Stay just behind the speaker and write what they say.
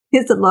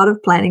There's a lot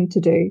of planning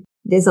to do.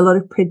 There's a lot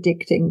of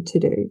predicting to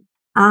do.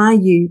 Are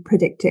you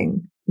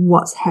predicting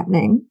what's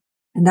happening?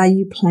 And are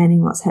you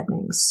planning what's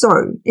happening?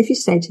 So if you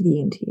stay to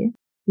the end here,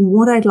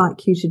 what I'd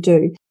like you to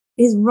do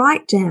is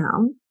write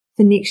down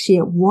for next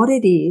year what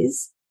it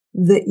is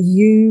that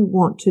you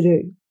want to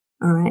do.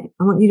 All right.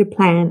 I want you to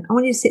plan. I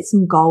want you to set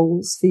some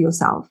goals for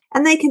yourself.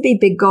 And they can be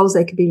big goals.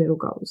 They could be little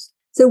goals.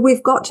 So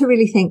we've got to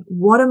really think,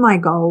 what are my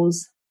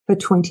goals for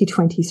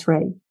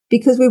 2023?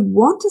 Because we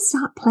want to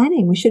start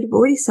planning. We should have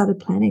already started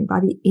planning.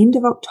 By the end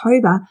of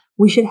October,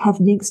 we should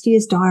have next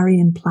year's diary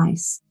in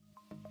place.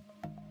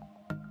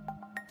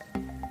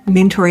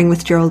 Mentoring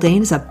with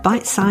Geraldine is a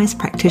bite-sized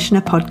practitioner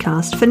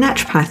podcast for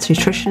naturopaths,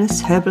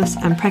 nutritionists, herbalists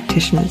and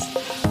practitioners,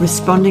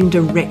 responding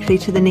directly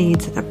to the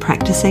needs of a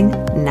practicing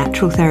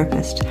natural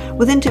therapist.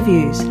 With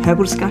interviews,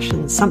 herbal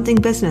discussions, something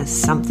business,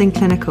 something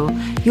clinical,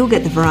 you'll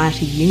get the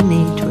variety you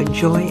need to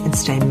enjoy and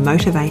stay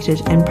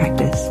motivated in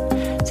practice.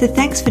 So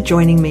thanks for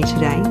joining me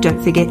today.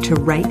 Don't forget to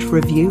rate,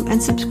 review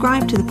and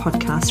subscribe to the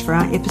podcast for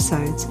our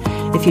episodes.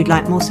 If you'd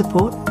like more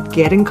support,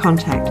 get in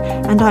contact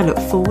and I look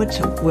forward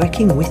to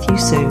working with you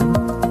soon.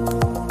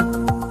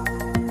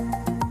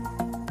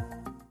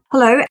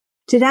 Hello.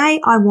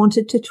 Today I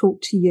wanted to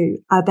talk to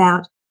you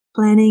about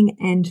planning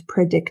and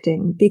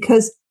predicting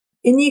because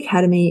in the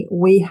Academy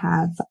we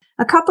have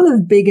a couple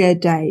of bigger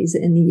days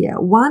in the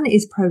year. One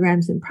is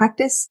programs in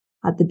practice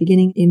at the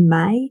beginning in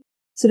May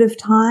sort of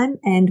time,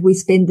 and we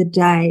spend the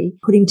day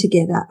putting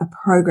together a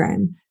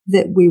program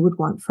that we would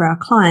want for our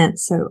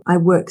clients. So I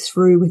work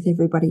through with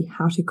everybody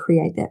how to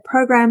create that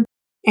program,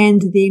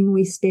 and then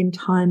we spend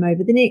time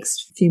over the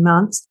next few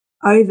months.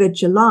 Over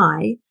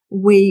July,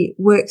 we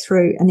work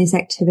through, and there's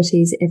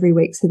activities every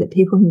week so that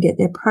people can get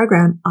their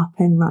program up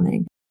and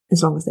running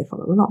as long as they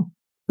follow along.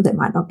 But that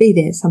might not be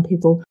there. Some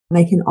people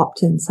make an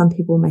opt-in. Some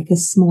people make a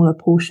smaller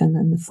portion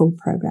than the full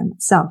program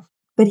itself.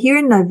 But here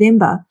in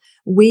November,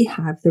 we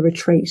have the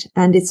retreat,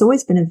 and it's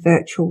always been a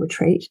virtual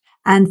retreat.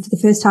 And for the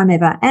first time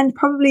ever, and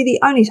probably the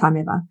only time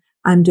ever,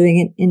 I'm doing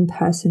an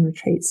in-person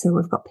retreat. So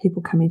we've got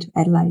people coming to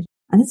Adelaide,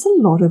 and it's a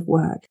lot of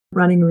work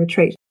running a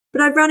retreat.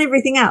 But I've run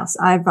everything else.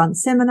 I've run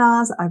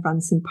seminars, I've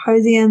run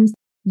symposiums,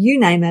 you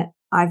name it,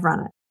 I've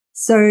run it.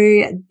 So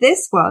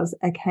this was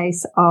a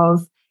case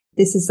of,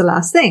 this is the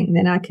last thing.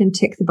 Then I can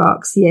tick the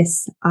box.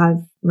 Yes,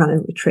 I've run a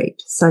retreat.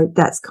 So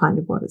that's kind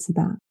of what it's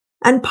about.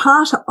 And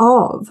part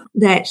of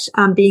that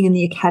being in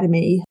the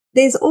Academy,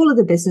 there's all of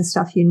the business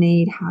stuff you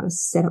need, how to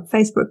set up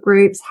Facebook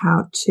groups,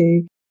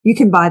 you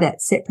can buy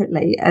that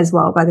separately as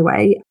well, by the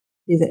way.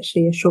 There's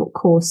actually a short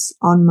course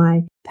on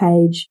my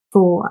page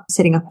for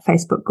setting up a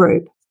Facebook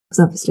group,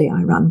 because obviously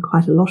I run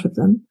quite a lot of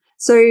them.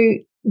 So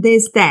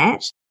there's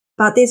that,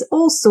 but there's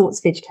all sorts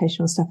of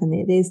educational stuff in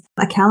there. There's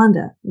a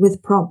calendar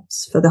with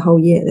prompts for the whole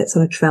year that's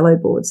on a Trello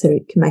board, so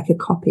you can make a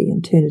copy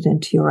and turn it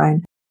into your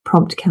own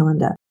prompt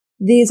calendar.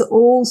 There's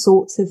all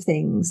sorts of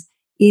things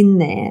in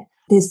there.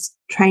 There's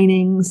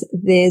trainings,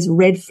 there's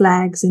red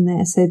flags in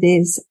there. So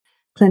there's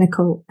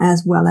clinical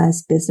as well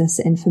as business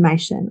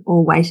information,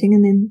 all waiting.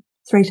 And then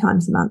 3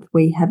 times a month,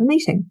 we have a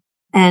meeting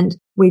and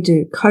we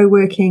do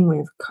co-working. We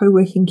have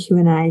co-working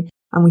Q&A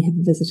and we have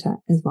a visitor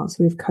as well. So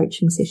we have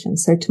coaching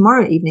sessions. So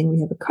tomorrow evening, we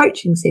have a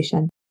coaching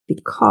session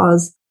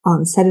because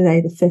on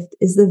Saturday, the 5th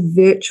is the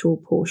virtual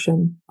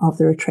portion of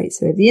the retreat.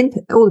 So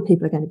all the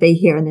people are going to be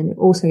here, and then they're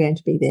also going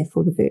to be there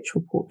for the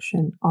virtual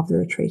portion of the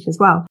retreat as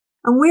well.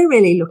 And we're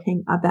really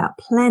looking about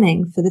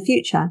planning for the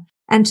future.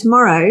 And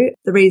tomorrow,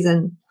 the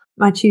reason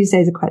my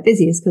Tuesdays are quite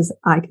busy is because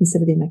I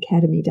consider them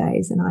Academy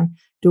days and I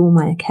do all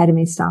my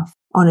Academy stuff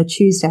on a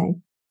Tuesday.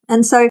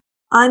 And so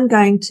I'm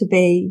going to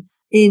be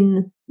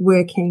in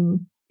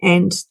working,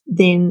 and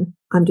then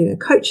I'm doing a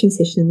coaching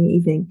session in the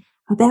evening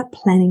about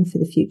planning for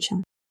the future.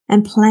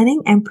 And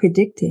planning and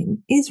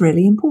predicting is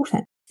really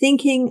important.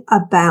 Thinking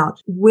about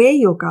where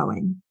you're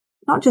going,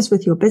 not just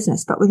with your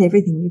business, but with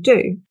everything you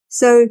do.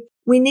 So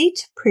we need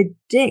to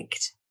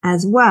predict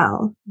as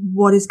well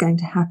what is going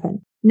to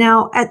happen.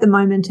 Now, at the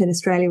moment in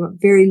Australia, we're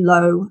very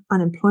low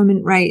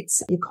unemployment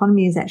rates. The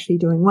economy is actually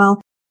doing well.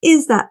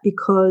 Is that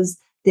because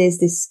there's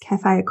this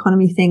cafe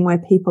economy thing where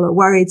people are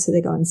worried, so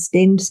they go and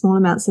spend small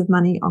amounts of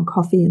money on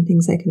coffee and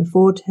things they can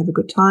afford to have a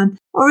good time?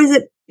 Or is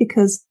it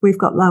because we've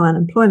got low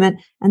unemployment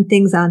and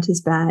things aren't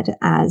as bad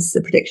as the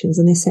predictions,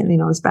 and they're certainly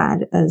not as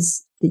bad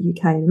as the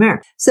UK and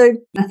America? So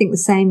I think the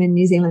same in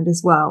New Zealand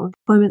as well.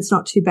 Employment's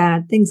not too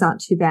bad. Things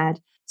aren't too bad.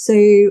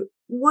 So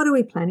what are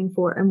we planning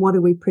for and what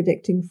are we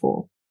predicting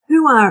for?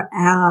 Who are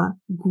our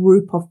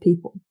group of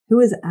people? Who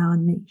is our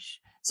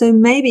niche? So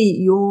maybe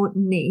your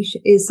niche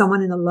is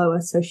someone in a lower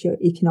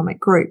socioeconomic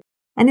group.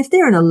 And if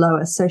they're in a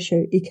lower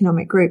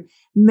socioeconomic group,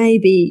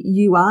 maybe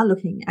you are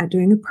looking at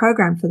doing a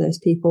program for those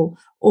people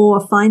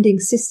or finding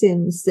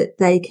systems that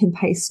they can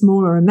pay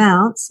smaller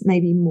amounts,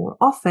 maybe more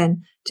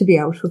often, to be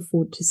able to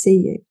afford to see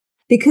you.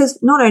 Because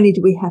not only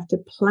do we have to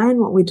plan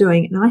what we're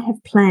doing, and I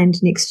have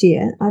planned next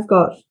year, let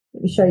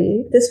me show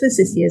you. This was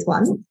this year's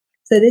one.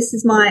 So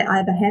I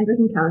have a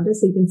handwritten calendar,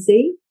 so you can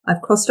see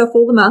I've crossed off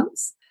all the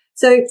months.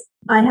 So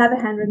I have a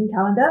handwritten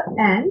calendar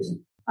and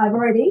I've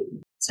already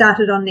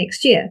started on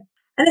next year.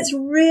 And it's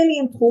really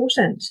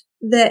important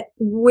that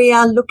we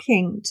are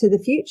looking to the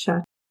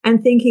future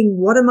and thinking,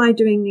 what am I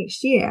doing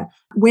next year?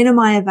 When am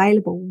I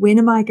available? When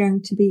am I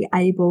going to be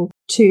able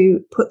to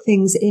put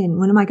things in?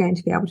 When am I going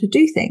to be able to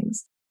do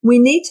things? We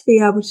need to be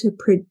able to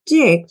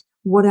predict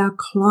what our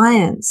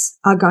clients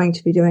are going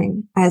to be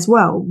doing as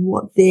well,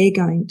 what they're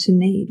going to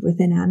need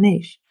within our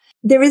niche.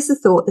 There is the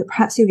thought that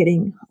perhaps you're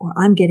getting, or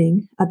I'm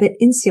getting, a bit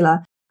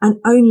insular and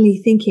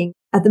only thinking,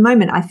 at the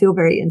moment, I feel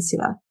very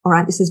insular. All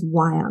right, this is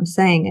why I'm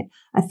saying it.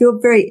 I feel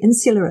very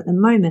insular at the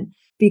moment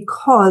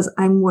because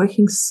I'm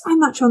working so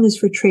much on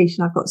this retreat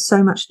and I've got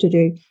so much to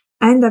do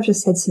and I've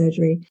just had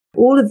surgery.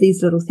 All of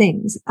these little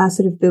things are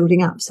sort of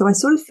building up. So I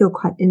sort of feel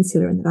quite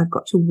insular in that I've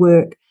got to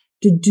work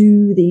to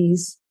do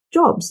these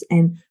jobs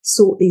and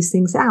sort these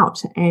things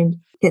out and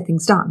get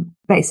things done,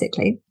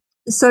 basically.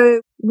 So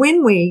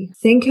when we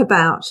think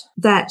about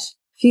that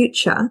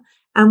future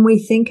and we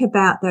think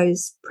about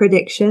those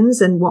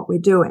predictions and what we're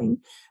doing,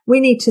 we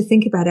need to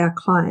think about our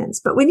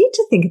clients, but we need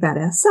to think about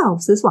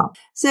ourselves as well.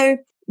 So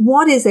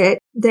what is it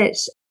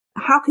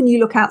how can you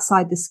look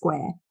outside the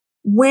square?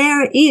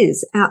 Where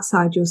is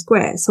outside your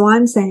square? So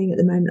I'm saying at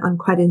the moment, I'm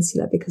quite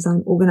insular because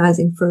I'm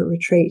organizing for a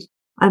retreat.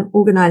 I'm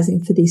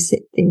organizing for these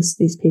things,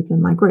 these people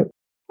in my group.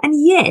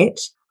 And yet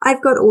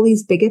I've got all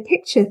these bigger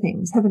picture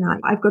things, haven't I?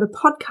 I've got a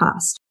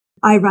podcast.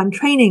 I run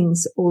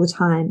trainings all the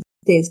time.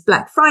 There's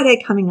Black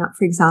Friday coming up,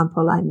 for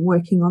example. I'm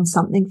working on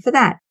something for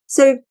that.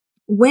 So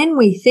when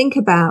we think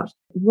about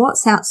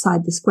what's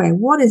outside the square,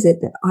 what is it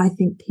that I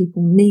think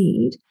people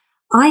need?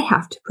 I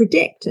have to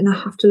predict and I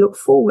have to look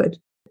forward.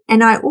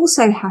 And I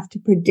also have to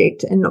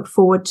predict and look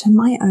forward to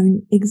my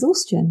own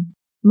exhaustion,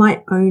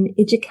 my own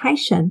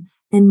education,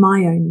 and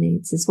my own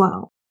needs as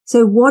well.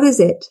 So what is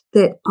it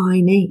that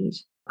I need?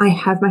 I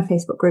have my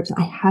Facebook groups.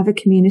 I have a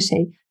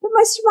community, but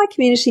most of my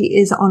community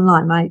is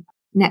online. My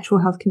natural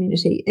health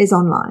community is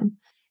online.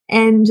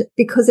 And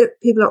because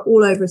people are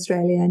all over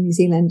Australia, New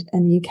Zealand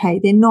and the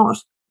UK, they're not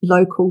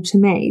local to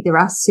me. There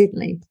are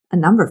certainly a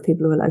number of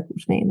people who are local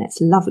to me, and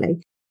that's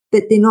lovely,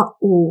 but they're not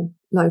all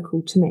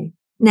local to me.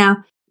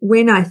 Now,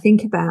 when I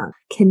think about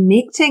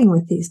connecting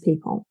with these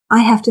people, I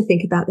have to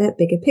think about that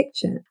bigger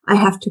picture. I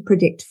have to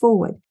predict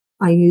forward.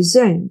 I use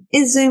Zoom.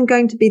 Is Zoom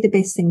going to be the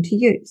best thing to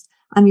use?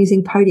 I'm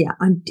using Podia.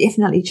 I'm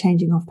definitely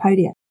changing off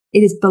Podia. It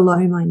is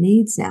below my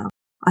needs now.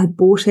 I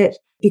bought it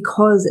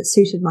because it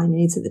suited my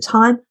needs at the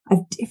time.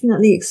 I've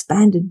definitely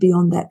expanded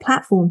beyond that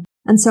platform.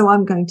 And so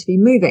I'm going to be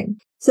moving.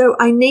 So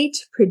I need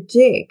to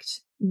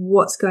predict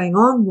what's going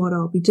on, what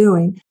I'll be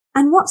doing,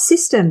 and what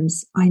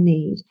systems I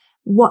need,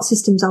 what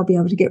systems I'll be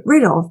able to get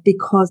rid of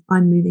because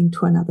I'm moving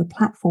to another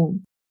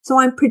platform. So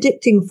I'm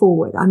predicting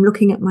forward. I'm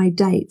looking at my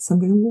dates. I'm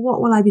going, well,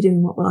 what will I be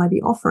doing? What will I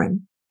be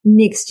offering?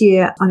 Next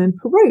year, I'm in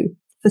Peru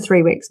for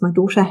 3 weeks. My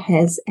daughter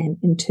has an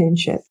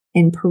internship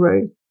in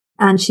Peru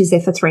and she's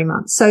there for 3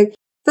 months. So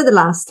for the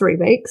last 3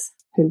 weeks,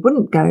 who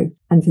wouldn't go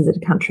and visit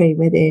a country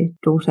where their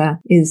daughter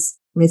is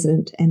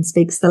resident and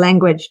speaks the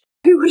language?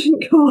 Who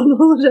wouldn't go on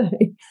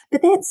holiday?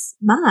 But that's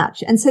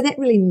March. And so that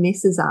really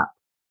messes up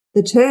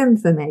the term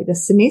for me, the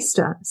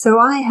semester. So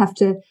I have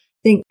to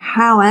think,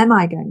 how am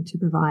I going to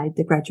provide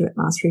the Graduate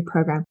Mastery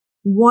Program?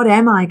 What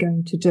am I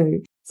going to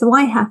do? So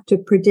I have to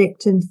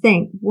predict and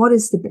think, what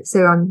is the bit?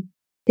 So I'm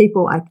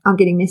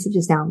getting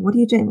messages now. What are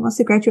you doing? What's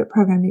the graduate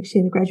program next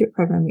year? The graduate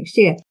program next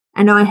year.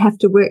 And I have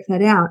to work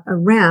that out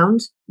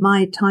around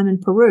my time in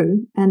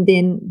Peru and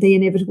then the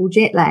inevitable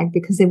jet lag,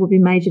 because there will be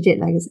major jet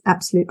lag as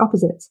absolute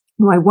opposites.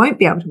 Well, I won't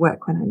be able to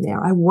work when I'm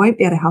there. I won't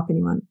be able to help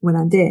anyone when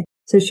I'm there.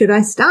 So should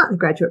I start the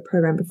graduate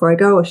program before I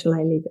go, or shall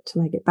I leave it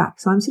till I get back?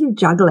 So I'm sort of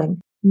juggling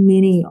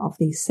many of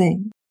these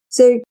things.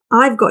 So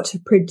I've got to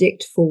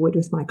predict forward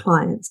with my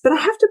clients, but I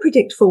have to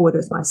predict forward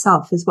with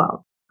myself as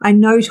well. I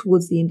know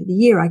towards the end of the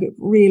year, I get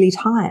really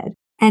tired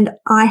and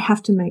I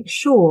have to make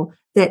sure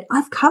that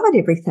I've covered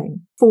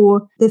everything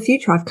for the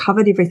future. I've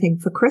covered everything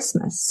for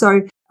Christmas.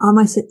 So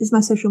is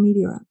my social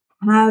media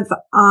up?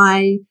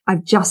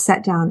 I've just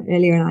sat down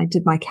earlier and I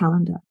did my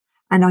calendar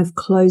and I'd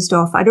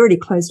already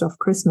closed off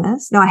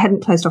Christmas. No, I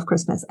hadn't closed off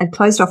Christmas. I'd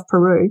closed off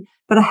Peru,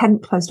 but I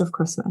hadn't closed off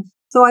Christmas.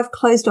 So I've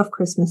closed off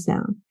Christmas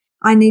now.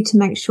 I need to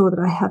make sure that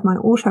I have my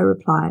auto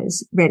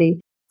replies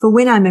ready for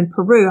when I'm in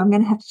Peru. I'm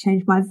going to have to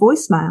change my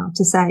voicemail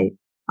to say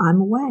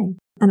I'm away.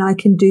 And I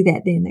can do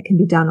that then. That can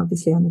be done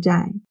obviously on the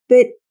day.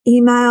 But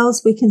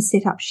emails, we can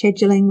set up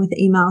scheduling with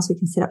emails. We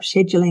can set up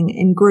scheduling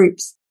in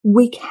groups.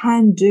 We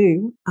can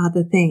do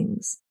other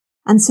things.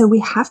 And so we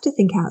have to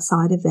think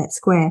outside of that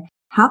square.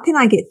 How can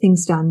I get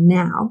things done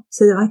now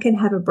so that I can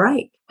have a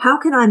break? How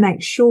can I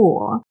make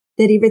sure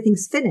that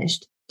everything's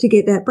finished to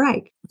get that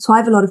break? So I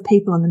have a lot of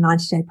people on the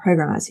 90-day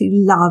program who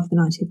love the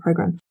 90-day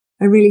program.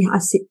 I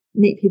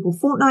meet people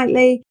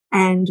fortnightly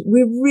and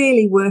we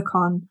really work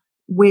on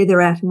where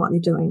they're at and what they're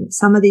doing.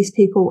 Some of these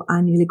people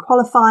are newly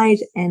qualified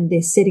and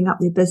they're setting up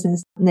their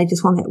business and they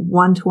just want that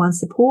one-to-one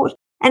support.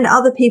 And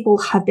other people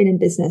have been in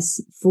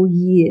business for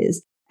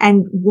years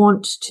and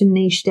want to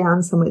niche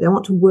down somewhere. They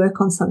want to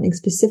work on something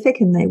specific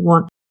and they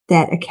want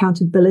that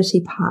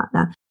accountability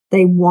partner.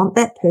 They want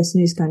that person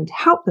who's going to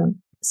help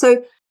them.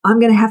 So I'm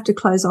going to have to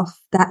close off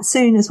that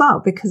soon as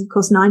well, because of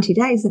course 90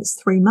 days,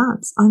 that's 3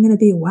 months. I'm going to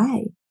be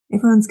away.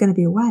 Everyone's going to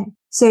be away.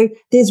 So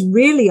there's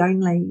really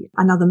only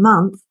another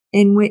month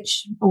in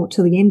which, or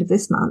till the end of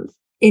this month,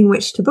 in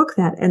which to book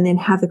that and then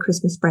have the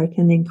Christmas break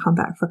and then come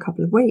back for a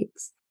couple of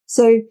weeks.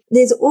 So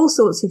there's all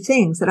sorts of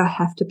things that I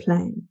have to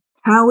plan.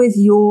 How is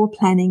your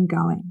planning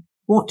going?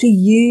 What do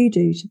you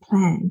do to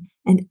plan?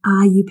 And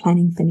are you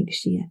planning for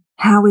next year?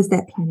 How is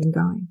that planning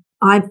going?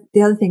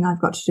 The other thing I've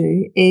got to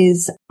do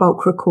is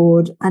bulk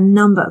record a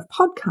number of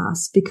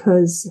podcasts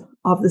because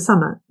of the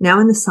summer. Now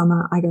in the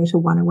summer, I go to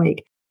 1 a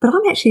week, but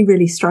I'm actually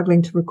really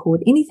struggling to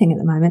record anything at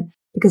the moment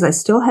because I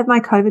still have my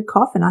COVID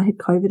cough, and I had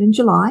COVID in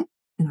July,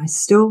 and I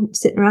still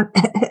sitting around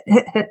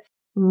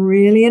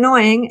really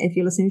annoying if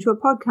you're listening to a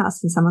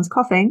podcast and someone's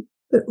coughing,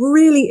 but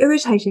really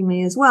irritating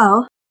me as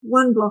well.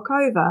 1 block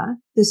over,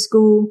 the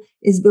school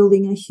is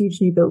building a huge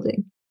new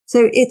building.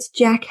 So it's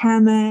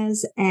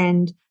jackhammers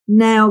and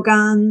nail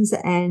guns,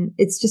 and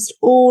it's just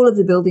all of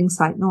the building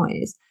site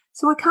noise.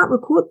 So I can't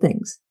record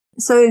things.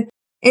 So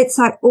it's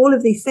like all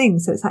of these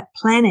things. So it's like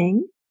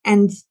planning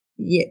and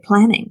yet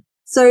planning.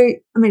 So,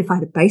 I mean, if I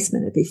had a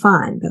basement, it'd be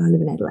fine, but I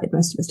live in Adelaide.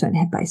 Most of us don't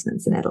have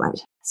basements in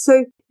Adelaide.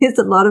 So there's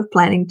a lot of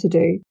planning to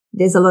do.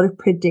 There's a lot of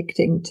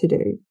predicting to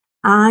do.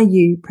 Are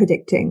you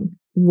predicting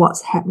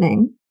what's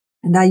happening?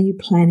 And are you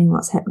planning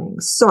what's happening?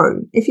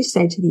 So if you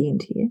stay to the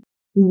end here,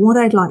 what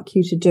I'd like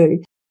you to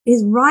do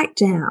is write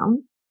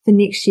down for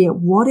next year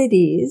what it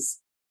is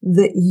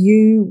that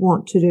you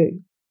want to do.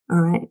 All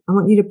right. I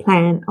want you to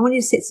plan. I want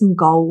you to set some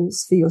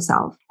goals for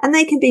yourself. And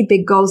they can be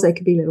big goals. They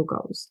could be little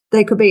goals.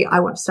 They could be, I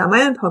want to start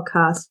my own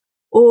podcast,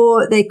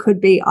 or they could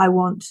be, I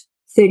want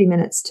 30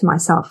 minutes to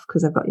myself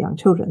because I've got young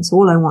children. So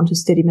all I want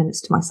is 30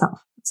 minutes to myself.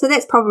 So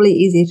that's probably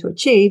easier to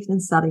achieve than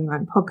starting your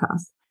own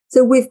podcast.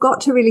 So we've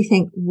got to really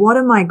think, what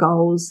are my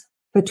goals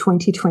for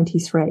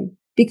 2023?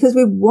 Because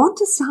we want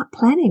to start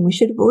planning. We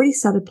should have already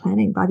started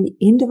planning. By the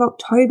end of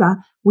October,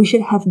 we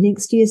should have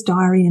next year's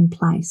diary in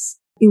place.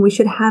 And we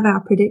should have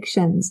our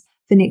predictions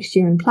for next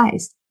year in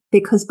place.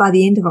 Because by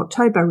the end of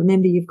October,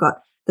 remember, you've got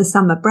the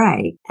summer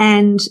break.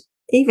 And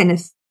even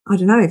if, I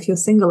don't know, if you're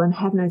single and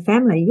have no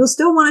family, you'll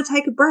still want to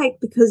take a break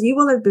because you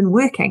will have been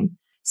working.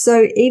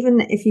 So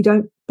even if you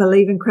don't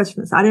believe in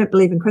Christmas, I don't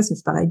believe in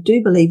Christmas, but I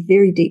do believe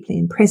very deeply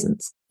in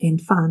presents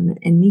and fun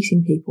and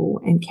meeting people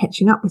and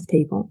catching up with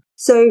people.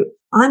 So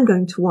I'm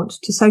going to want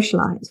to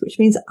socialize, which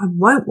means I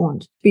won't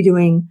want to be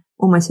doing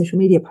all my social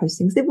media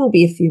postings. There will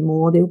be a few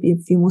more. There will be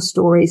a few more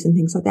stories and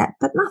things like that,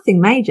 but nothing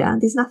major.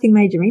 There's nothing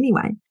major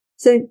anyway.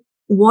 So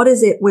what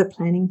is it we're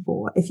planning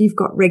for? If you've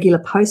got regular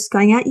posts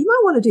going out, you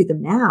might want to do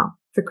them now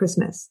for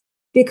Christmas,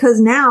 because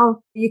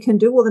now you can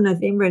do all the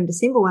November and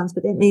December ones,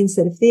 but that means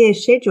that if they're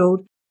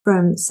scheduled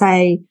from,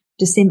 say,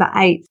 December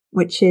 8th,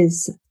 which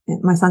is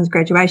my son's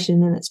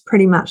graduation, and it's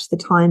pretty much the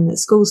time that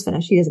school's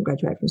finished. He doesn't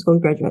graduate from school, he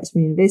graduates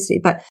from university,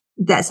 but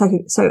that's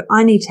okay. So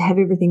I need to have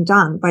everything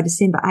done by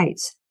December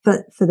 8th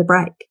for the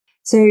break.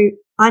 So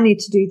I need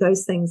to do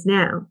those things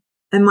now.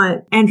 And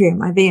Andrea,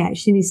 my VA,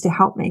 she needs to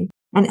help me.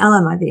 And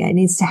Ella, my VA,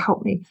 needs to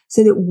help me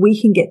so that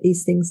we can get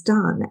these things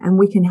done and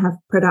we can have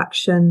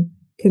production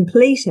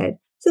completed.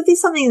 So if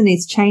there's something that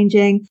needs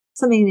changing,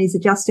 something that needs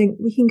adjusting,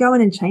 we can go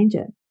in and change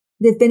it.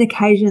 There've been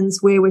occasions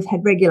where we've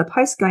had regular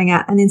posts going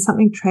out and then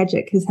something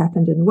tragic has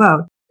happened in the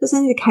world. It's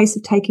only the case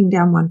of taking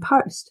down one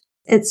post.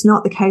 It's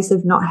not the case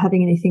of not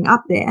having anything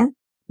up there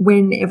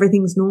when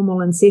everything's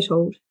normal and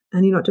settled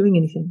and you're not doing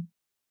anything.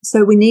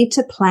 So we need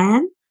to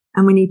plan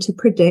and we need to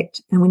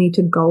predict and we need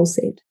to goal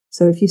set.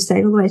 So if you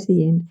stayed all the way to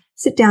the end,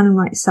 sit down and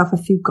write yourself a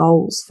few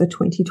goals for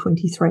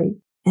 2023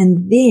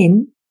 and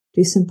then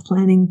do some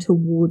planning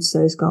towards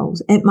those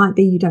goals. It might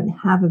be you don't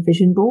have a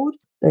vision board.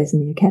 Those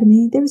in the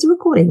academy, there is a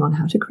recording on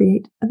how to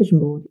create a vision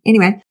board.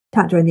 Anyway,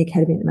 can't join the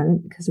academy at the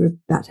moment because we're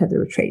about to have the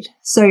retreat.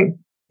 So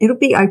it'll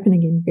be open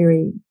again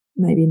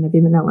maybe in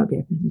November. No, it won't be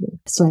open.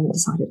 I still haven't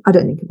decided. I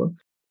don't think it will.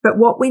 But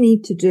what we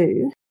need to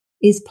do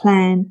is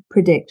plan,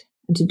 predict.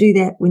 And to do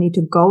that, we need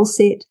to goal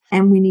set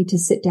and we need to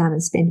sit down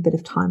and spend a bit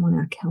of time on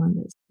our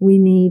calendars. We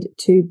need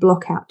to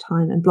block out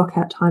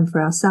time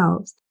for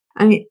ourselves.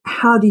 I mean,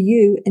 how do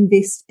you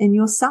invest in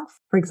yourself,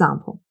 for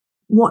example?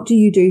 What do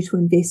you do to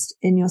invest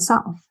in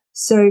yourself?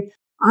 So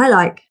I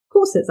like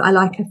courses. I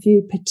like a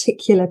few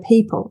particular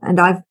people, and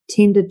I've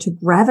tended to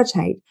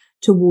gravitate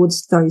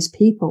towards those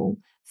people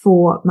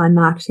for my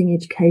marketing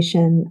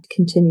education,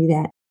 continue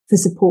that, for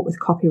support with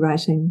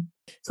copywriting.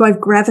 So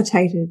I've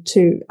gravitated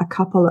to a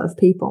couple of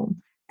people.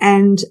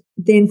 And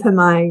then for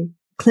my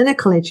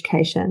clinical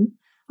education,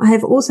 I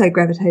have also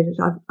gravitated.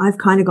 I've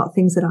kind of got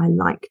things that I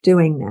like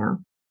doing now.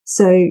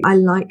 So I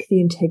like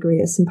the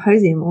Integria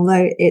Symposium,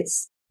 although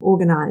it's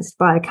organized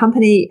by a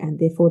company and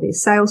therefore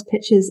there's sales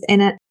pitches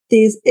in it.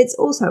 It's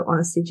also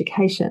honest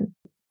education.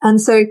 And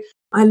so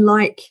I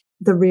like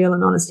the real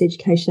and honest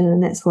education,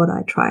 and that's what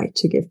I try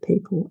to give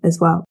people as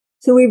well.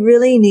 So we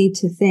really need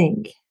to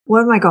think,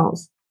 what are my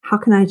goals? How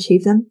can I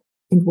achieve them?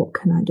 And what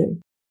can I do?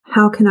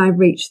 How can I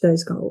reach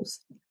those goals?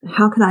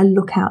 How can I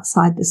look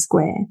outside the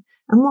square?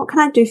 And what can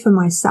I do for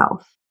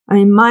myself? I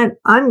mean,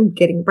 I'm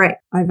getting a break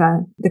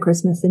over the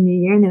Christmas and New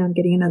Year, and then I'm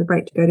getting another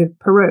break to go to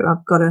Peru.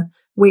 I've got a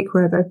week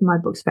where I've opened my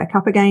books back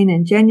up again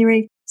in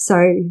January.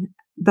 So,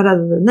 but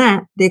other than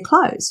that, they're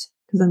closed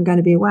because I'm going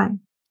to be away.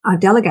 I've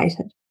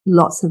delegated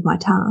lots of my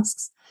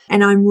tasks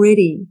and I'm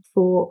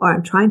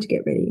trying to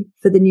get ready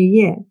for the new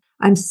year.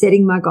 I'm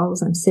setting my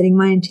goals. I'm setting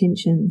my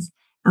intentions,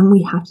 and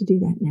we have to do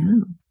that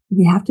now.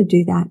 We have to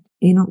do that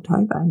in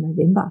October and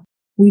November.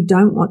 We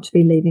don't want to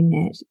be leaving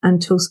that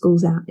until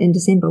school's out in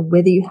December,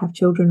 whether you have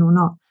children or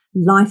not.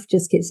 Life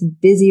just gets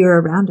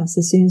busier around us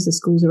as soon as the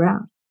schools are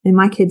out. And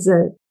my kids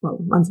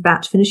one's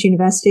about to finish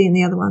university and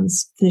the other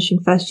one's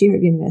finishing first year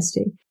of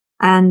university.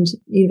 And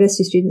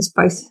university students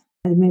both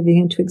are moving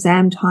into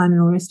exam time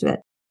and all the rest of it.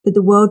 But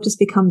the world just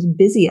becomes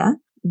busier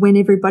when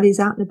everybody's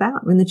out and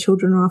about, when the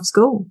children are off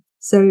school.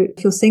 So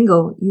if you're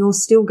single, you're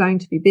still going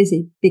to be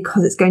busy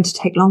because it's going to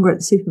take longer at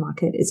the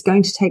supermarket. It's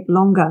going to take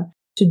longer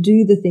to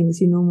do the things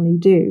you normally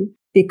do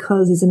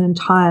because there's an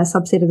entire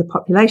subset of the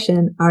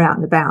population are out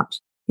and about.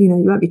 You know,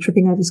 you won't be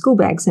tripping over school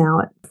bags now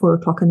at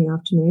 4:00 in the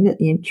afternoon at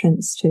the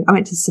entrance I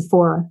went to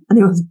Sephora and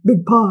there was a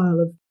big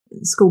pile of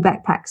school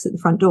backpacks at the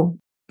front door.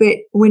 But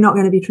we're not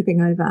going to be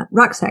tripping over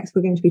rucksacks.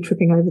 We're going to be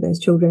tripping over those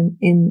children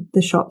in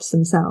the shops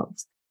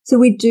themselves. So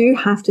we do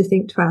have to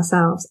think to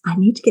ourselves, I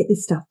need to get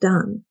this stuff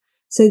done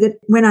so that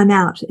when I'm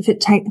out, if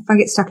I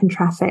get stuck in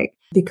traffic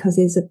because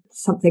there's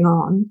something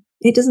on,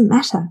 it doesn't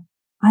matter.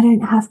 I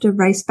don't have to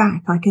race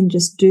back. I can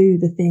just do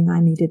the thing I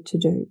needed to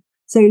do.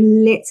 So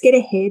let's get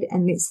ahead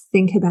and let's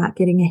think about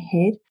getting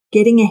ahead.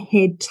 Getting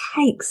ahead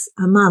takes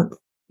a month.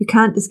 You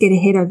can't just get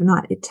ahead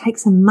overnight. It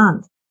takes a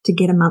month to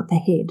get a month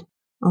ahead.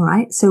 All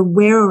right. So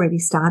we're already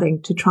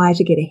starting to try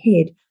to get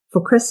ahead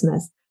for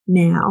Christmas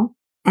now.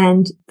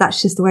 And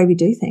that's just the way we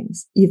do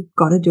things. You've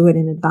got to do it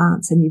in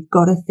advance and you've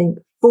got to think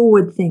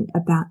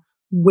about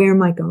where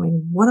am I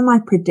going? What am I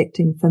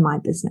predicting for my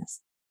business?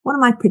 What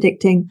am I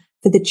predicting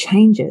for the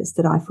changes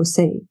that I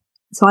foresee?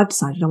 So I've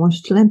decided I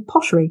wanted to learn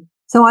pottery.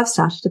 So I've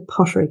started a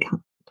pottery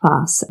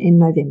class in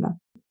November.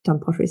 Done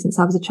pottery since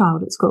I was a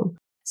child at school.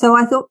 So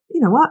I thought,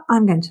 you know what?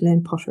 I'm going to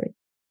learn pottery.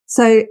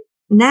 So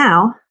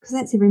now, because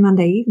that's every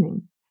Monday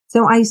evening.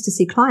 So I used to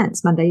see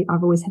clients Monday.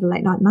 I've always had a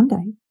late night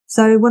Monday.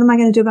 So what am I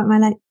going to do about my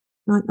late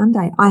night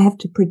Monday? I have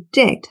to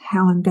predict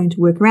how I'm going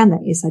to work around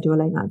that. Yes, I do a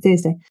late night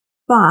Thursday,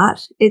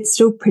 but it's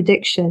still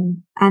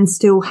prediction and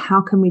still how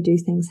can we do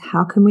things?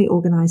 How can we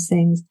organize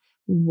things?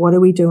 What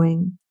are we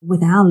doing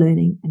with our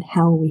learning and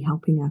how are we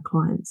helping our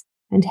clients?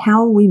 And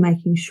how are we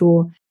making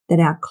sure that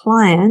our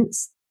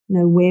clients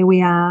know where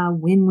we are,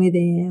 when we're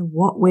there,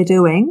 what we're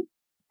doing?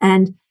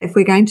 And if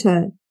we're going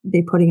to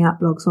be putting out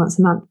blogs once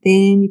a month,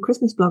 then your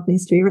Christmas blog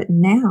needs to be written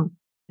now.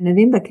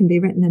 November can be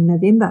written in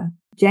November.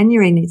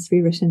 January needs to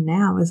be written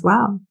now as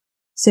well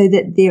so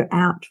that they're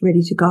out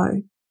ready to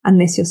go.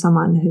 Unless you're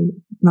someone who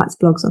writes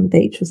blogs on the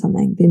beach or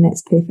something, then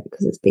that's perfect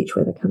because it's beach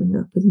weather coming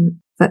up, isn't it?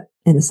 But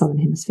in the southern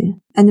hemisphere.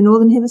 And the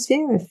northern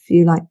hemisphere, if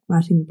you like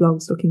writing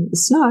blogs looking at the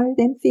snow,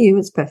 then for you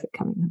it's perfect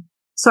coming up.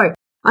 So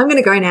I'm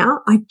going to go now.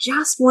 I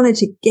just wanted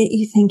to get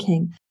you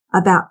thinking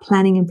about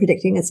planning and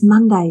predicting. It's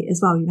Monday as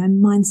well,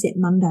 Mindset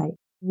Monday.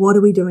 What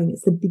are we doing?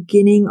 It's the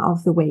beginning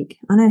of the week.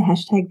 I know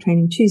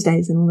 #Training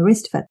Tuesdays and all the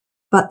rest of it,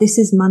 but this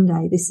is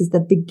Monday. This is the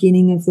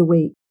beginning of the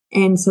week.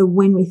 And so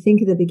when we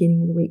think of the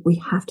beginning of the week,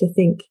 we have to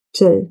think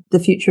to the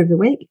future of the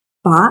week.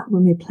 But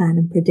when we plan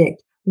and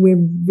predict,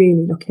 we're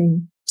really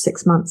looking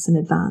 6 months in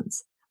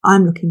advance.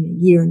 I'm looking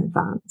a year in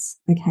advance,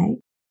 okay?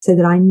 So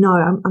that I know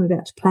I'm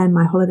about to plan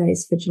my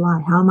holidays for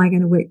July. How am I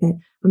going to work that?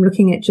 I'm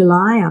looking at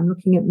July, I'm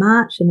looking at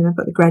March, and then I've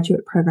got the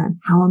graduate program.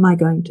 How am I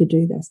going to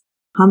do this?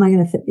 How am I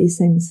going to fit these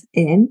things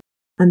in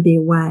and be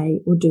away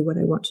or do what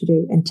I want to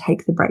do and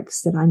take the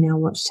breaks that I now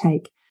want to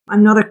take?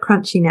 I'm not a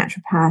crunchy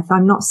naturopath.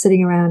 I'm not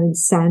sitting around in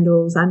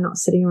sandals. I'm not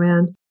sitting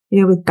around,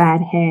 with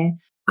bad hair.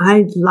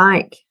 I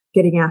like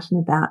getting out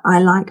and about. I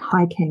like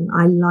hiking.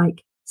 I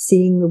like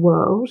seeing the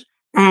world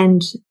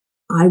and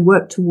I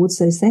work towards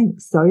those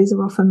things. Those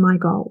are often my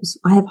goals.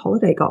 I have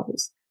holiday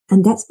goals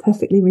and that's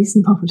perfectly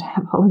reasonable to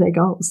have holiday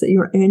goals that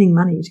you're earning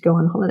money to go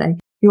on holiday.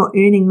 You're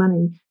earning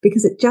money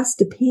because it just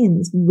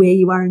depends where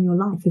you are in your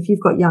life. If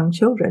you've got young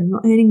children,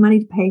 you're earning money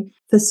to pay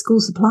for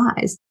school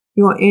supplies.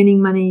 You're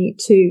earning money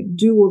to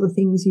do all the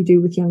things you do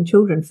with young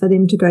children for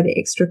them to go to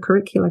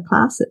extracurricular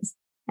classes.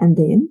 And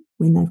then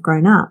when they've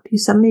grown up, you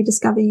suddenly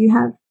discover you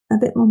have a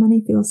bit more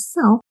money for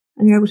yourself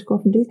and you're able to go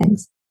off and do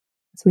things.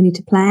 So we need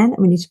to plan and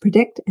we need to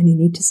predict and you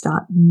need to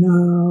start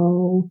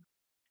now.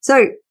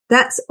 So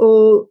that's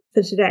all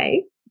for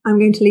today. I'm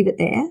going to leave it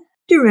there.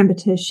 Do remember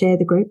to share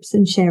the groups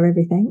and share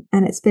everything.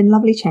 And it's been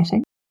lovely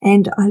chatting.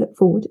 And I look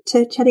forward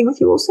to chatting with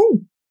you all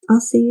soon. I'll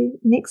see you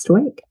next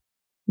week.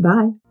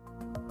 Bye.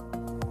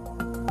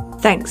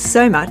 Thanks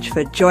so much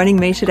for joining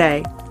me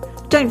today.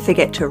 Don't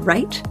forget to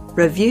rate,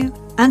 review,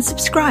 and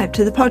subscribe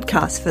to the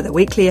podcast for the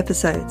weekly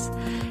episodes.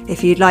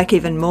 If you'd like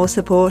even more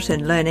support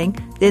and learning,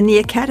 then the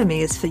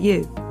Academy is for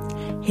you.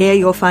 Here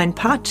you'll find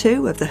part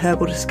 2 of the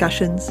herbal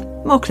discussions,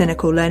 more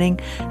clinical learning,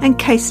 and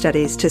case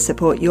studies to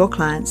support your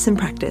clients in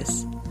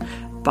practice.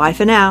 Bye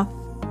for now.